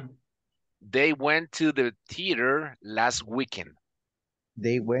weekend. They went to the theater last weekend.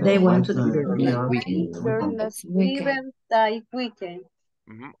 They went to the theater last weekend. Even that weekend.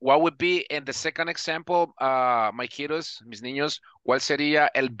 What would be in the second example, my kiddos, mis niños, ¿cuál sería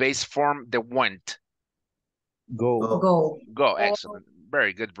el base form de went? Go. Go, excellent.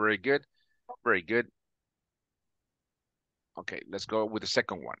 Very good, very good, very good. Okay, let's go with the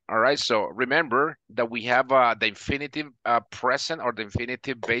second one. All right, so remember that we have the infinitive present or the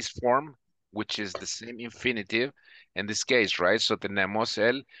infinitive base form, which is the same infinitive in this case, right? So tenemos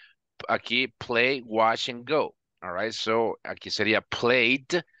el, aquí, play, watch, and go. All right, so aquí sería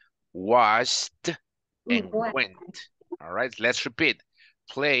played, watched, and went. All right, let's repeat.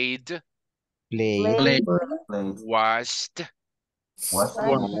 Played, watched,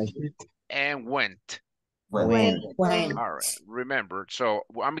 and went. All right, remember, so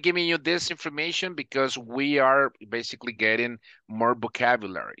I'm giving you this information because we are basically getting more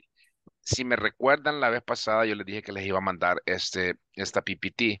vocabulary. Si me recuerdan, la vez pasada yo les dije que les iba a mandar esta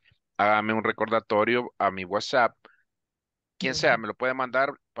PPT. Hágame un recordatorio a mi WhatsApp. Quien sea, me lo puede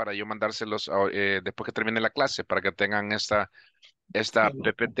mandar para yo mandárselos después que termine la clase, para que tengan esta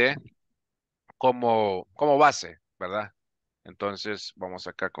PPT como base, ¿verdad? Entonces, vamos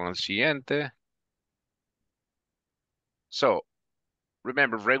acá con el siguiente. So,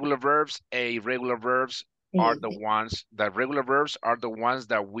 remember, regular verbs are the ones that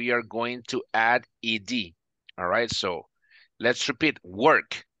we are going to add ed. All right, so let's repeat.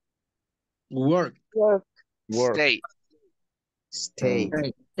 Work. Stay.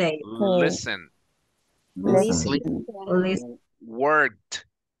 Listen. Worked.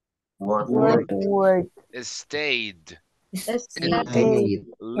 Stayed.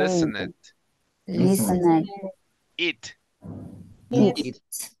 Listened. Eat.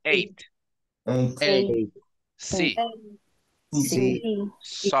 Ate. See.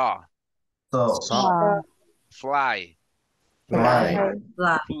 Saw. Fly.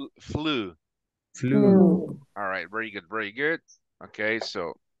 Flew. All right, very good, very good. Okay,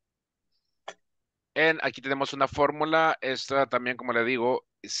 so. Aquí tenemos una fórmula. Esta también, como le digo,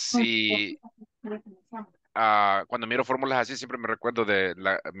 si cuando miro fórmulas así, siempre me recuerdo de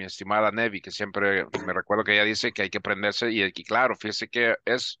mi estimada Nevi, que siempre me recuerdo que ella dice que hay que aprenderse y claro, fíjese que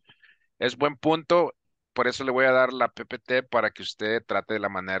es buen punto, por eso le voy a dar la PPT para que usted trate de la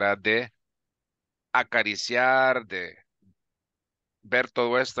manera de acariciar, de ver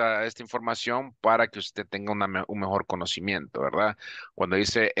toda esta información para que usted tenga un mejor conocimiento, ¿verdad? Cuando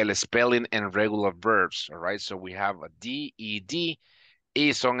dice el spelling and regular verbs, all right? So we have a D, E, D,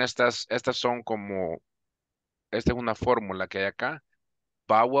 y son estas son como, esta es una fórmula que hay acá,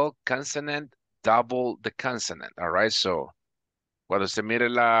 vowel, consonant, double the consonant, all right? So, cuando usted mire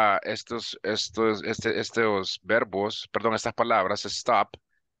estos verbos, perdón, estas palabras, stop,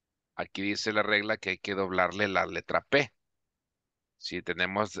 aquí dice la regla que hay que doblarle la letra P. Si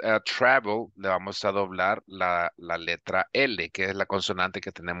tenemos travel, le vamos a doblar la letra L, que es la consonante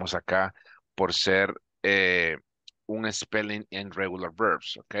que tenemos acá por ser un spelling in regular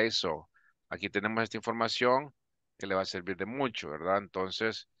verbs, ¿ok? So, aquí tenemos esta información que le va a servir de mucho, ¿verdad?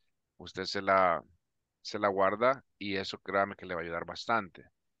 Entonces, usted se la guarda y eso créame que le va a ayudar bastante.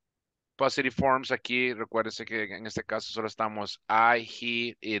 Positive forms, aquí recuérdese que en este caso solo estamos I,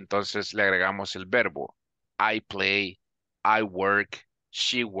 he, y entonces le agregamos el verbo. I play, I work,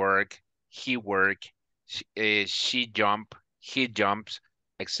 she work, he work, she jump, he jumps,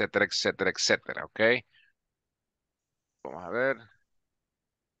 etcétera, etcétera, etcétera, ¿ok? Vamos a ver.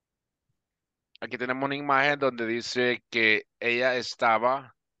 Aquí tenemos una imagen donde dice que ella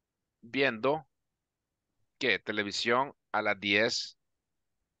estaba viendo, ¿qué? Televisión a las 10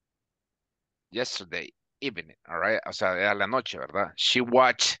 yesterday evening, all right? O sea, era la noche, ¿verdad? She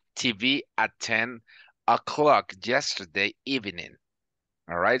watched TV at 10 o'clock yesterday evening,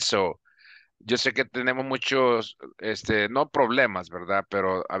 all right? So, yo sé que tenemos muchos, no problemas, ¿verdad?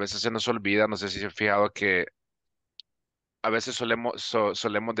 Pero a veces se nos olvida, no sé si se han fijado que a veces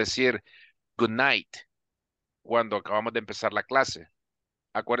solemos decir good night cuando acabamos de empezar la clase.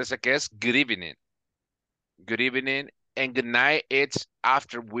 Acuérdense que es good evening. Good evening and good night, it's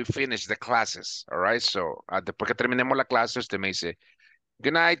after we finish the classes, all right? So, después que terminemos la clase, usted me dice,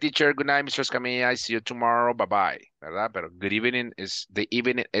 good night, teacher, good night, Mr. Escamilla, I see you tomorrow, bye-bye, ¿verdad? Pero good evening the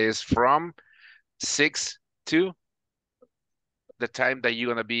evening is from 6 to the time that you're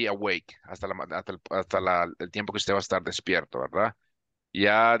going to be awake, hasta el tiempo que usted va a estar despierto, ¿verdad?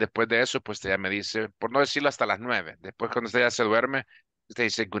 Ya después de eso, pues usted ya me dice, por no decirlo hasta las 9, después cuando usted ya se duerme, usted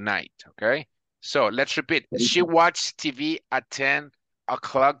dice good night, ¿ok? So, let's repeat. She watched TV at 10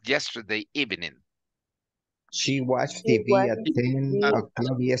 o'clock yesterday evening. She watched TV at 10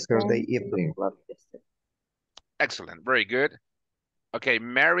 o'clock yesterday evening. Excellent. Very good. Okay,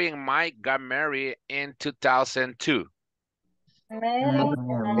 Mary and Mike got married in 2002. Mary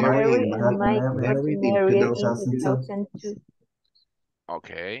and Mike got married in 2002.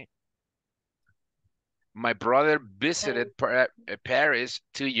 Okay. My brother visited Paris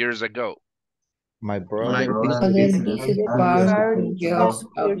 2 years ago. My brother visited Paris 2 years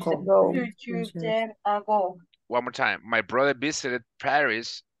ago. 2 years ago. One more time. My brother visited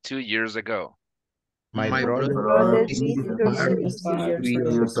Paris 2 years ago. My brother visited Paris 2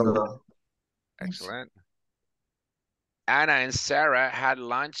 years ago. Excellent. Anna and Sarah had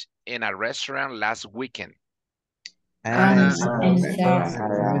lunch in a restaurant last weekend. Anna and Sarah had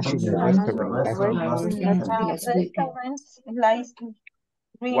lunch in a restaurant last weekend.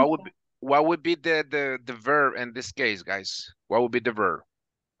 What would be the verb in this case, guys? What would be the verb?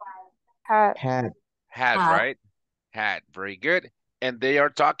 Had, right? Had. Very good. And they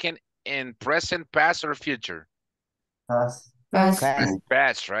are talking in present, past, or future? Past.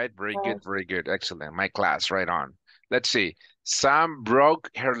 Past, right? Very good, very good. Excellent. My class, right on. Let's see. Sam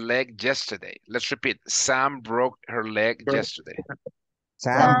broke her leg yesterday. Let's repeat. Sam broke her leg yesterday.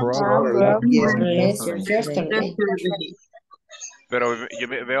 Sam broke her leg yesterday. Pero yo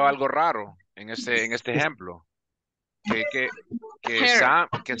veo algo raro en este ejemplo. Que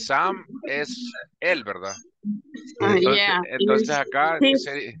Sam es él, ¿verdad? Entonces acá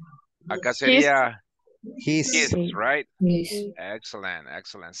sería his, right? Yes. Excellent,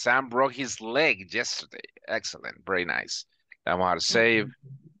 excellent. Sam broke his leg yesterday. Excellent, very nice. Vamos a save.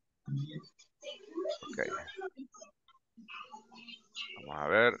 Okay. Vamos a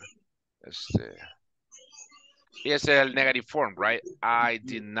ver. Y ese es el negative form, right? I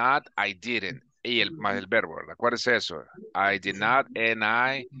did not, I didn't. Y más el verbo, ¿verdad? Acuérdese eso. I did not and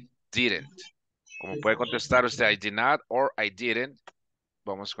I didn't. Como puede contestar usted, I did not or I didn't.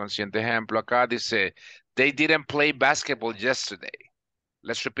 Vamos con el siguiente ejemplo acá. Dice, they didn't play basketball yesterday.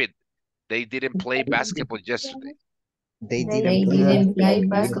 Let's repeat. They didn't play basketball yesterday. They didn't play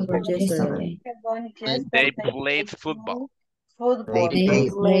basketball yesterday. They played football. They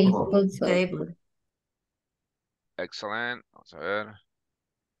played football. Excellent. Vamos a ver.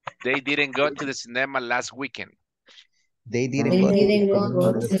 They didn't go to the cinema last weekend. They didn't They go didn't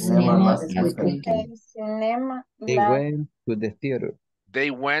go to the cinema last weekend. They went to the theater.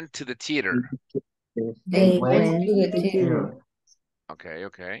 They went to the theater. They went to the theater. Okay,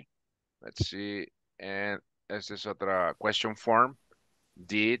 okay. Let's see. And esta es otra question form.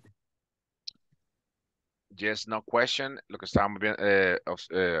 Did. Yes, no question. Lo que estábamos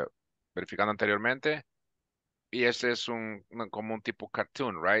verificando anteriormente. Y este es como un tipo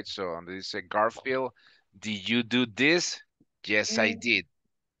cartoon, right? So, donde dice Garfield, did you do this? Yes, I did.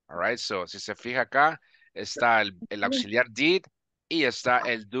 All right, so si se fija acá, está el auxiliar did y está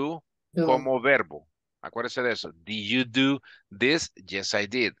el do como verbo. Acuérdese de eso. Did you do this? Yes, I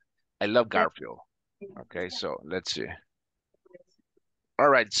did. I love Garfield. Okay, so let's see. All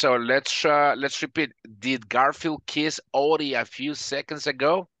right, so let's repeat. Did Garfield kiss Odie a few seconds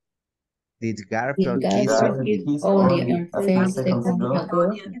ago? Did Garfield kiss Odie a few seconds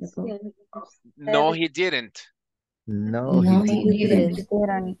ago? No, he didn't. No, he didn't.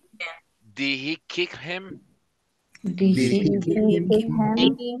 Did he kick him? Did he kick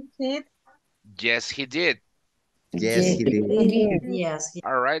him? Yes, he did. Yes, he did. Yes.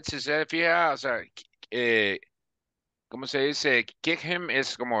 All right, si se fija, o sea, ¿cómo se dice? Kick him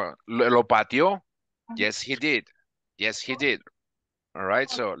es como lo pateó. Yes, he did. Yes, he did. All right,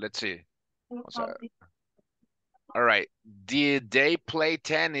 so let's see. All right, did they play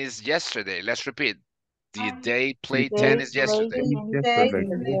tennis yesterday? Let's repeat. Did they play tennis yesterday?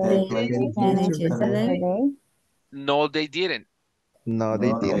 No, they didn't. No,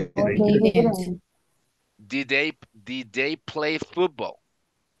 they didn't. Did they play football?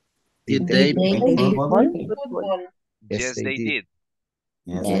 Did they play football? Yes, they did.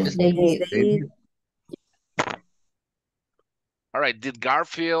 Yes, they did. All right, did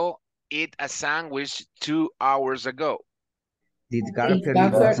Garfield eat a sandwich 2 hours ago? Did Garfield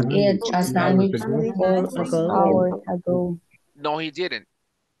eat a sandwich 4 hours ago? No, he didn't.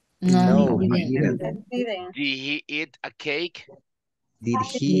 No, he didn't. Did he eat a cake? Did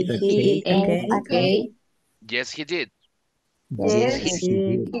he eat a cake? Yes, he did. Yes,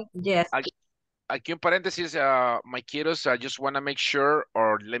 he did. Yes. Aquí en paréntesis, my kiddos, I just want to make sure,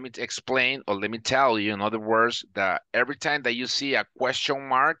 or let me explain, or let me tell you, in other words, that every time that you see a question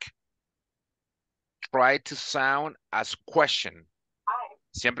mark, try to sound as question.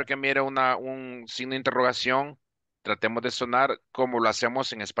 Siempre que mire un signo de interrogación, tratemos de sonar como lo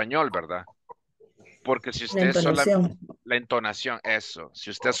hacemos en español, ¿verdad? Porque si usted solamente... La entonación, eso. Si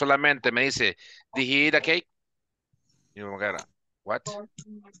usted solamente me dice, did he eat a cake? You know, what?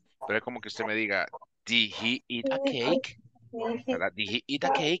 Pero es como que usted me diga, did he eat a cake? ¿Verdad? Did he eat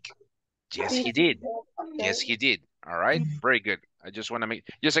a cake? Yes, he did. Yes, he did. All right, very good. I just want to make...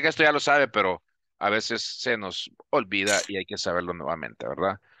 Yo sé que esto ya lo sabe, pero a veces se nos olvida y hay que saberlo nuevamente,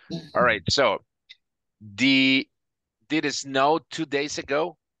 ¿verdad? All right, so, did it snow 2 days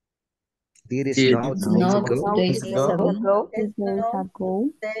ago? Did it snow 2 days ago?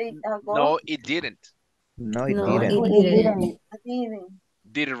 No, it didn't. No, it didn't.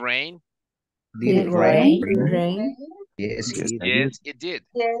 Did it rain? Did it rain? Yes, it did. Yes, it did.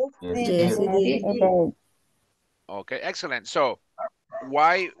 Yes, it did. Okay, excellent. So,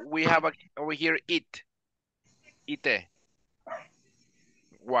 why we have over here it? Ite.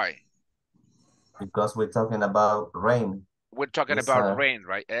 Why? Because we're talking about rain. We're talking about rain,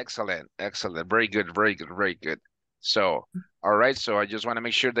 right? Excellent, excellent. Very good, very good, very good. So, all right. So I just want to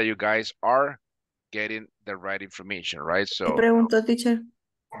make sure that you guys are getting the right information, right? So. ¿Te preguntó, teacher?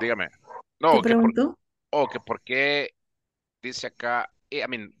 Dígame. No, ¿Te preguntó? Que por qué dice acá, I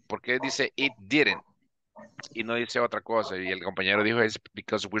mean, por qué dice it didn't y no dice otra cosa. Y el compañero dijo es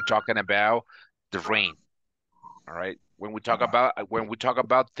because we're talking about the rain. All right. When we talk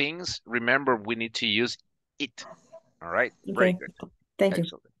about things, remember we need to use it. All right. Very good. Thank you.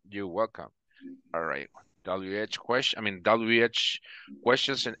 Excellent. You're welcome. All right. WH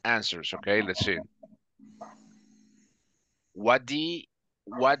questions and answers. Okay. Let's see. What did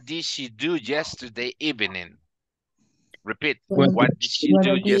she do yesterday evening? Repeat. What did she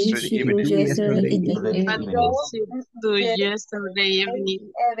do yesterday evening?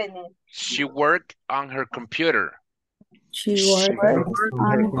 She worked on her computer. She worked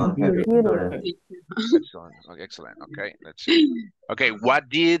on her computer. Excellent. Okay, excellent. Okay, let's see. Okay, what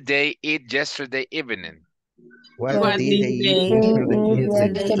did they eat yesterday evening? What did they eat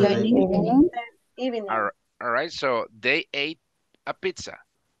yesterday evening? All right, so they ate a pizza.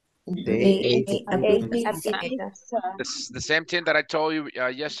 They ate a pizza. The same thing that I told you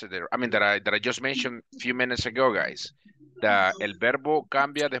yesterday. I mean, that I just mentioned a few minutes ago, guys. El verbo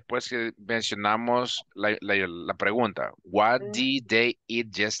cambia después que mencionamos la pregunta. What did they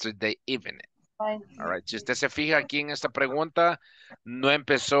eat yesterday evening? All right. Si usted se fija aquí en esta pregunta, no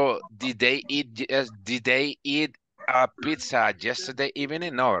empezó, did they eat a pizza yesterday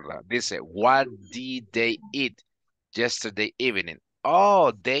evening? No, ¿verdad? Dice, what did they eat yesterday evening?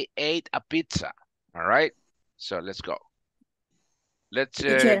 Oh, they ate a pizza. All right. So let's go. Let's go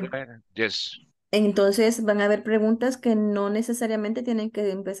Teacher, ahead. Yes. entonces van a haber preguntas que no necesariamente tienen que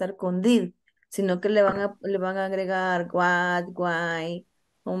empezar con did, sino que le van a agregar what, why,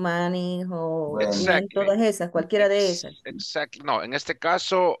 how many, how when, Exactly. todas esas, cualquiera de esas. Exacto. No, en este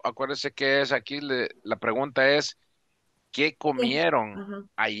caso, acuérdese que es aquí, la pregunta es, ¿qué comieron Ajá.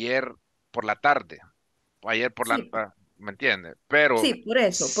 ayer por la tarde? O ayer por Sí. ¿me entiende? Pero Sí, por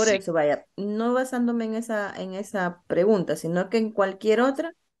eso, vaya, no basándome en esa pregunta, sino que en cualquier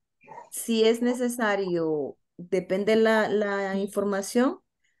otra, si es necesario, depende la información,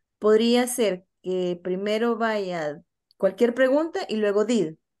 podría ser que primero vaya cualquier pregunta y luego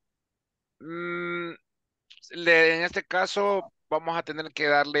did. en este caso vamos a tener que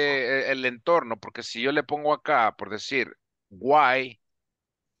darle el entorno, porque si yo le pongo acá, por decir, why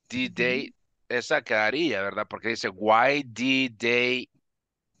did they, esa quedaría, ¿verdad? Porque dice, why did they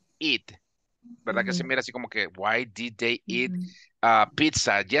eat? ¿Verdad que se mira así como que, why did they eat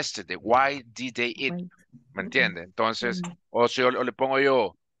pizza yesterday? Why did they eat? ¿Me entiende? Entonces, o si o le pongo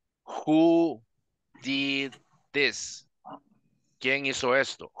yo, who did this? ¿Quién hizo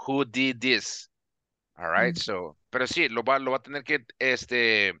esto? Who did this? All right, so, pero sí, lo va a tener que,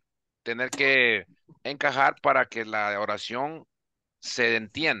 tener que encajar para que la oración se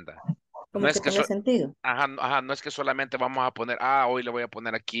entienda. No Como es que que tenga sentido. ajá, no es que solamente vamos a poner, hoy le voy a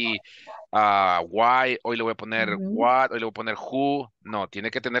poner aquí why, hoy le voy a poner what, hoy le voy a poner who. No, tiene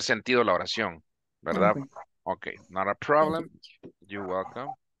que tener sentido la oración, ¿verdad? Okay, not a problem. You're welcome.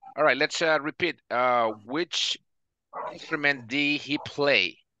 All right, let's repeat. Which instrument did he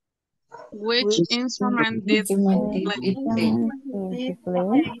play? Which instrument did he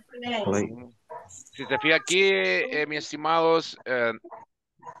play? Si se fija aquí, mis estimados,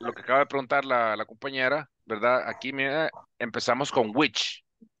 lo que acaba de preguntar la compañera, ¿verdad? Aquí empezamos con which,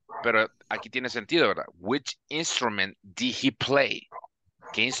 pero aquí tiene sentido, ¿verdad? Which instrument did he play?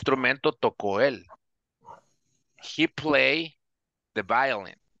 ¿Qué instrumento tocó él? He played the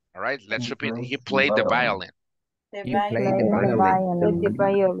violin. All right, let's repeat. He played the violin. He played the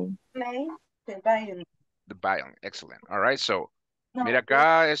violin. The violin, excellent. All right, so, mira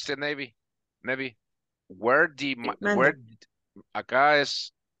acá, Navy, acá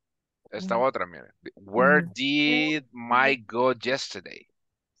es esta otra, mira. Where did Mike go yesterday?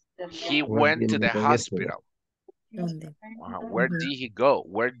 He went to the hospital. Where did he go?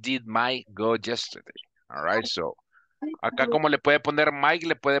 Where did Mike go yesterday? All right, so, acá como le puede poner Mike,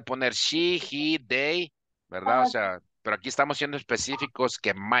 le puede poner she, he, they, ¿verdad? O sea, pero aquí estamos siendo específicos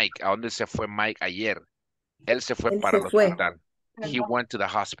que Mike, ¿a dónde se fue Mike ayer? Él se fue para el hospital. He went to the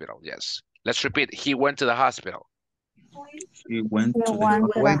hospital, yes. Let's repeat. He went to the hospital. He went to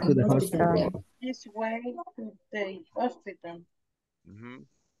the hospital. His way to the hospital.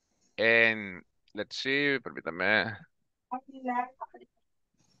 And let's see, permítame.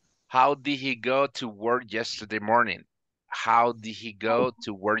 How did he go to work yesterday morning? How did he go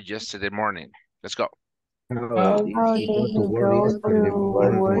to work yesterday morning? Let's go. How did he go to work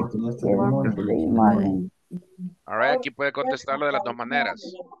yesterday morning? All right, aquí puede contestarlo de las dos maneras.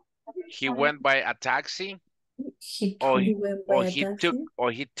 He went by a taxi, or he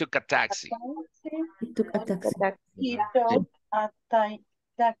took a taxi. He took a taxi. He took a taxi.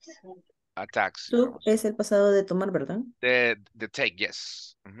 A taxi. Took es el pasado de tomar, ¿verdad? The take,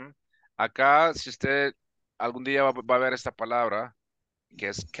 yes. Acá, si usted algún día va a ver esta palabra, que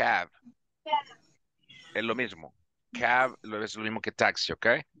es cab, es lo mismo. Cab es lo mismo que taxi, ¿ok?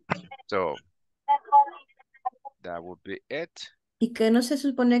 So, that would be it. ¿Y que no se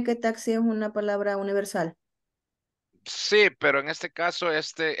supone que taxi es una palabra universal? Sí, pero en este caso,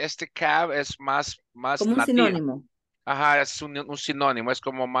 este cab es más como un nativo. sinónimo. Ajá, es un sinónimo, es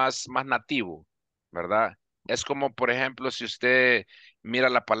como más nativo, ¿verdad? Es como, por ejemplo, si usted mira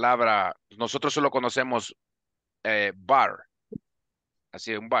la palabra, nosotros solo conocemos bar,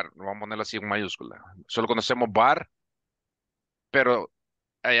 así un bar, vamos a ponerlo así en mayúscula. Solo conocemos bar, pero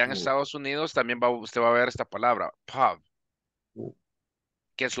allá en Estados Unidos también usted va a ver esta palabra, pub,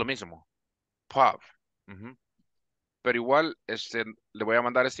 que es lo mismo, pub. Pero igual, le voy a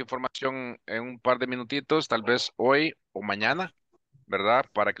mandar esta información en un par de minutitos, tal vez hoy o mañana, ¿verdad?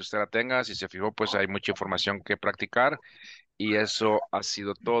 Para que usted la tenga. Si se fijó, pues hay mucha información que practicar. Y eso ha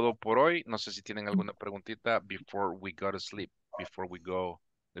sido todo por hoy. No sé si tienen alguna preguntita before we go to sleep, before we go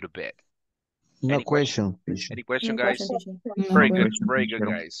to bed. No Any question, teacher. Any question, No guys? question, teacher. Very good, very good,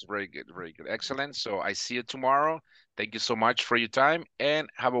 guys. Very good, very good. Excellent. So I see you tomorrow. Thank you so much for your time and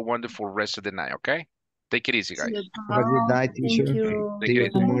have a wonderful rest of the night, okay? Take it easy, guys. Have a good night, teacher. Thank you. See you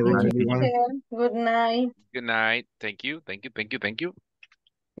tomorrow, everyone. Good night. Good night. Thank you, thank you, thank you, thank you.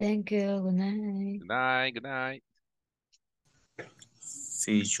 Thank you. Good night. Good night, good night.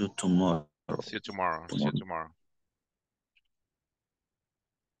 See you tomorrow. See you tomorrow. See you tomorrow.